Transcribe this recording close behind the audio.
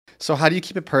So how do you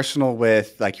keep it personal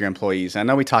with like your employees? I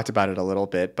know we talked about it a little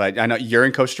bit, but I know you're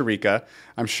in Costa Rica.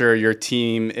 I'm sure your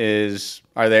team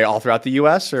are they all throughout the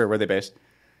US or where are they based?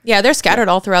 Yeah, they're scattered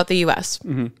all throughout the US.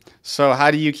 Mm-hmm. So how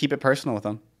do you keep it personal with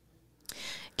them?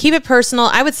 Keep it personal.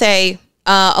 I would say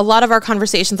a lot of our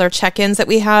conversations, our check-ins that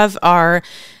we have are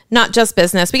not just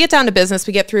business. We get down to business.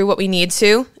 We get through what we need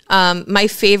to. My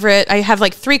favorite, I have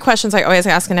like 3 questions I always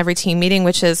ask in every team meeting,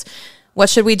 which is, what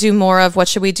should we do more of? What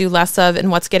should we do less of?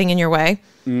 And what's getting in your way?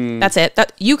 That's it.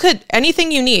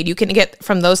 Anything you need, you can get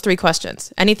from those 3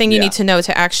 questions. Anything you need to know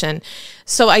to action.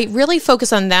 So I really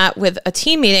focus on that with a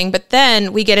team meeting, but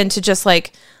then we get into just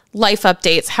like life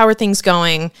updates. How are things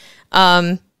going?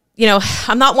 I'm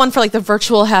not one for like the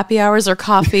virtual happy hours or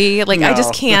coffee. Like, no. I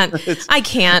just can't. I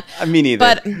can't. Me neither.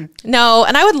 But no,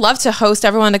 and I would love to host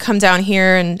everyone to come down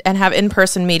here and have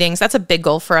in-person meetings. That's a big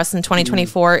goal for us in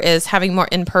 2024 is having more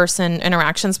in-person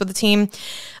interactions with the team.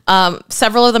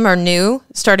 Several of them are new,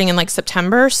 starting in like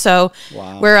September. So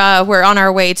we're on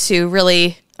our way to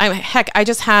really.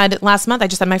 Last month, I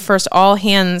just had my first all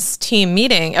hands team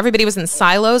meeting. Everybody was in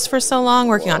silos for so long,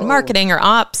 working on marketing or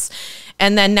ops,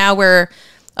 and then now we're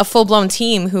a full-blown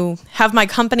team who have my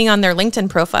company on their LinkedIn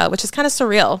profile, which is kind of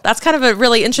surreal. That's kind of a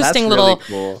really interesting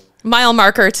cool mile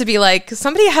marker to be like,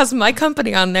 somebody has my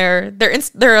company on their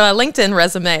LinkedIn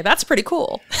resume. That's pretty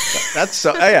cool. That's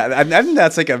so, yeah. I think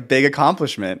that's like a big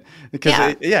accomplishment because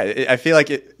I feel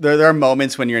like there are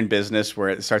moments when you're in business where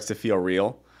it starts to feel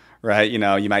real, right? You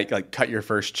know, you might like cut your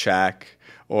first check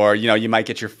or, you might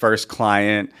get your first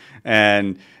client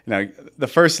and, the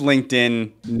first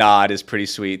LinkedIn nod is pretty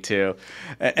sweet too.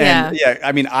 And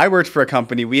I mean, I worked for a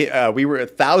company. We were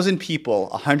 1,000 people,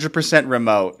 100%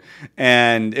 remote.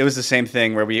 And it was the same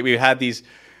thing where we had these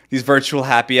virtual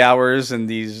happy hours and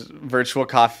these virtual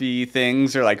coffee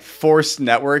things or like forced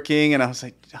networking. And I was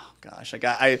like, oh gosh, like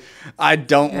I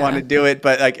don't want to do it.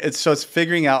 But like, it's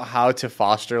figuring out how to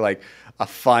foster like a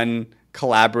fun,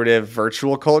 collaborative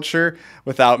virtual culture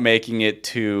without making it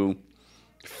too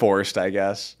forced, I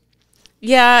guess.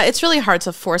 Yeah, it's really hard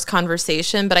to force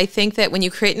conversation, but I think that when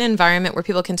you create an environment where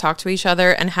people can talk to each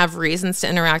other and have reasons to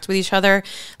interact with each other,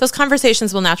 those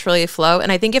conversations will naturally flow.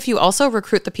 And I think if you also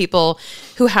recruit the people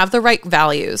who have the right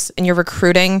values and you're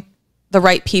recruiting the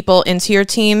right people into your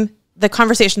team, the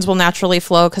conversations will naturally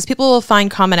flow because people will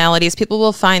find commonalities. People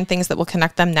will find things that will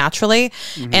connect them naturally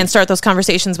and start those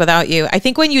conversations without you. I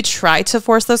think when you try to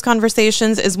force those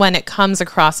conversations is when it comes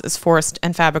across as forced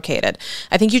and fabricated.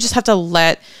 I think you just have to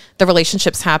let the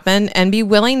relationships happen and be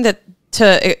willing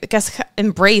to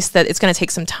embrace that it's going to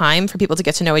take some time for people to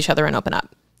get to know each other and open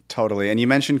up. Totally. And you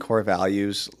mentioned core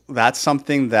values. That's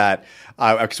something that,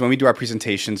 because when we do our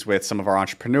presentations with some of our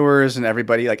entrepreneurs and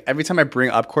everybody, like every time I bring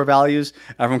up core values,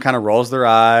 everyone kind of rolls their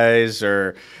eyes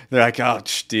or they're like, oh,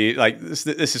 dude, like this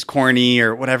is corny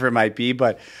or whatever it might be.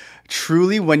 But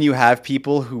truly, when you have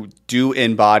people who do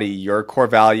embody your core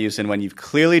values and when you've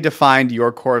clearly defined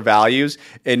your core values,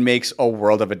 it makes a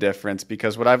world of a difference.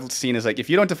 Because what I've seen is like, if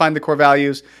you don't define the core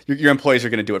values, your employees are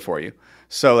going to do it for you.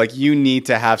 So like you need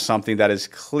to have something that is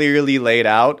clearly laid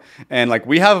out, and like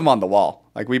we have them on the wall.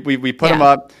 Like we put them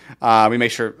up. We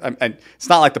make sure. And it's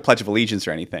not like the Pledge of Allegiance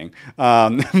or anything.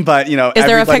 But is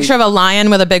there a picture of a lion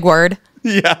with a big word?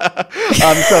 Yeah.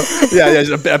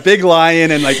 There's a big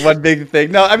lion and like one big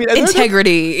thing. No, I mean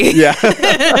integrity. Yeah.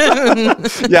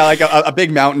 Yeah, like a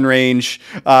big mountain range.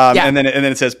 And then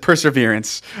it says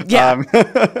perseverance. Yeah.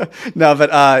 No,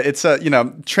 but it's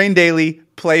train daily,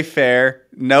 play fair,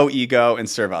 no ego, and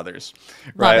serve others.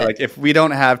 Right? Like if we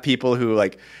don't have people who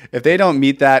like, if they don't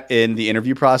meet that in the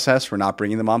interview process, we're not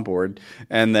bringing them on board.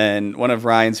 And then one of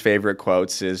Ryan's favorite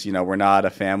quotes is, we're not a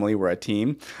family, we're a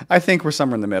team. I think we're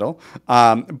somewhere in the middle.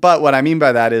 But what I mean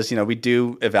by that is, we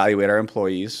do evaluate our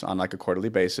employees on like a quarterly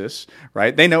basis,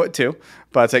 right? They know it too,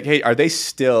 but it's like, hey, are they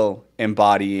still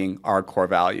embodying our core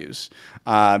values?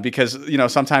 Because,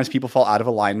 sometimes people fall out of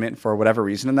alignment for whatever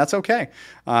reason, and that's okay.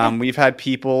 We've had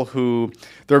people who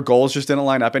their goals just didn't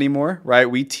line up anymore, right?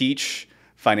 We teach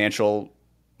financial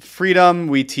freedom.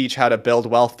 We teach how to build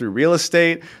wealth through real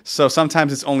estate. So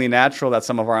sometimes it's only natural that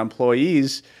some of our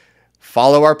employees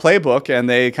follow our playbook and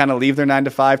they kind of leave their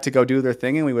 9-to-5 to go do their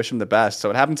thing, and we wish them the best.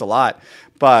 So it happens a lot.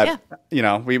 But,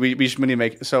 we just need to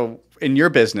make – so in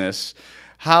your business,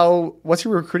 what's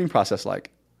your recruiting process like?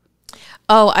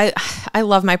 Oh, I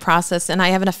love my process, and I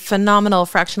have a phenomenal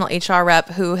fractional HR rep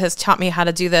who has taught me how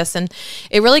to do this. And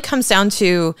it really comes down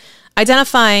to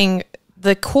identifying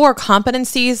the core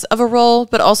competencies of a role,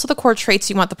 but also the core traits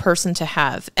you want the person to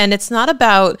have. And it's not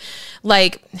about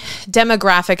like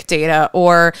demographic data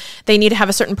or they need to have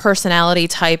a certain personality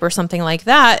type or something like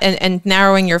that and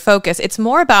narrowing your focus. It's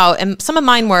more about, and some of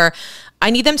mine were,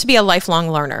 I need them to be a lifelong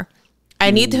learner. I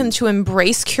need them to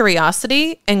embrace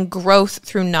curiosity and growth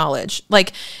through knowledge,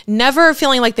 like never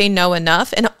feeling like they know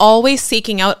enough and always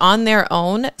seeking out on their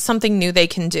own something new they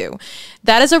can do.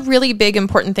 That is a really big,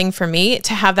 important thing for me,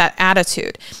 to have that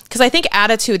attitude. Because I think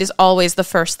attitude is always the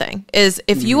first thing. Is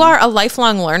if you are a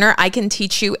lifelong learner, I can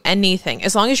teach you anything.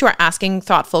 As long as you are asking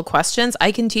thoughtful questions,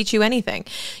 I can teach you anything.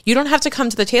 You don't have to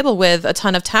come to the table with a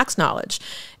ton of tax knowledge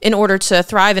in order to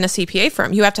thrive in a CPA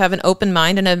firm. You have to have an open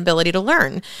mind and an ability to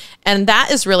learn. And that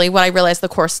is really what I realized the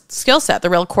core skill set, the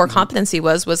real core competency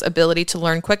was ability to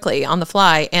learn quickly on the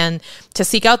fly and to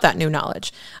seek out that new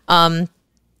knowledge.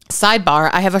 Sidebar,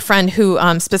 I have a friend who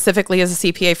specifically is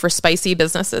a CPA for spicy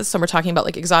businesses. So we're talking about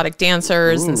like exotic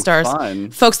dancers and stars,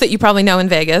 folks that you probably know in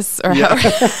Vegas. Or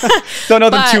don't know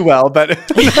them too well, but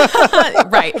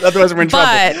right. Otherwise we're in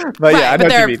trouble. But yeah, I know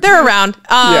what you mean. They're around.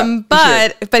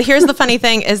 But sure. But here's the funny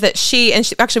thing is that she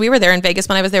actually we were there in Vegas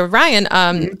when I was there with Ryan.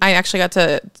 I actually got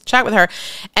to chat with her,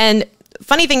 and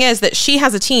funny thing is that she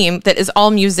has a team that is all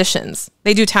musicians.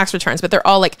 They do tax returns, but they're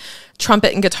all like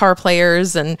trumpet and guitar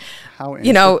players and,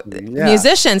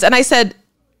 musicians. And I said,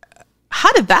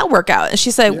 how did that work out? And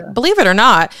she said, believe it or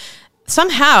not,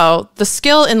 somehow the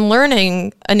skill in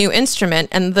learning a new instrument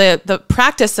and the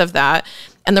practice of that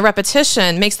and the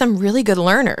repetition makes them really good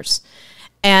learners.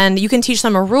 And you can teach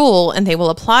them a rule and they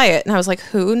will apply it. And I was like,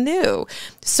 who knew?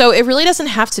 So it really doesn't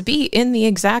have to be in the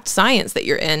exact science that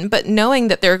you're in, but knowing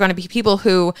that there are going to be people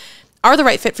who are the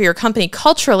right fit for your company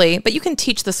culturally, but you can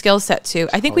teach the skill set too.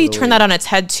 I think we turn that on its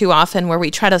head too often, where we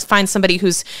try to find somebody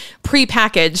who's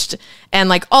pre-packaged and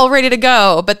like all ready to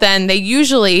go, but then they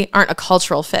usually aren't a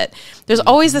cultural fit. There's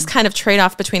always this kind of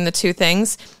trade-off between the two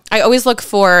things. I always look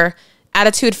for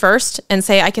attitude first and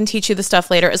say, I can teach you the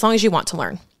stuff later as long as you want to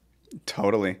learn.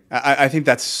 Totally. I think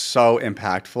that's so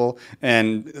impactful.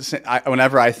 And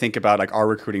whenever I think about like our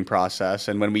recruiting process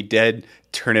and when we did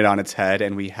turn it on its head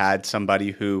and we had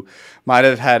somebody who might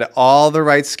have had all the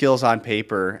right skills on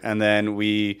paper and then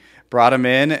we brought them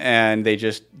in and they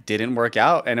just didn't work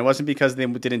out. And it wasn't because they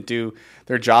didn't do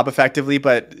their job effectively,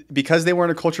 but because they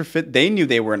weren't a culture fit. They knew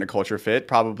they weren't a culture fit,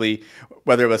 probably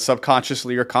whether it was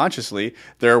subconsciously or consciously,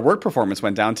 their work performance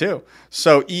went down too.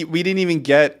 So we didn't even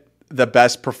get the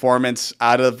best performance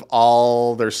out of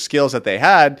all their skills that they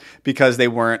had because they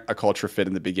weren't a culture fit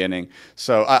in the beginning.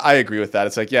 So I agree with that.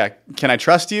 It's like, yeah, can I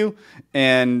trust you?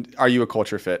 And are you a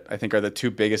culture fit? I think are the two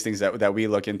biggest things that we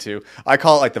look into. I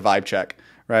call it like the vibe check,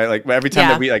 right? Like every time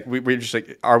that we're just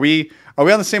like, are we on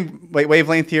the same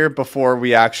wavelength here before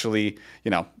we actually,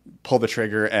 pull the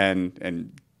trigger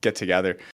and get together.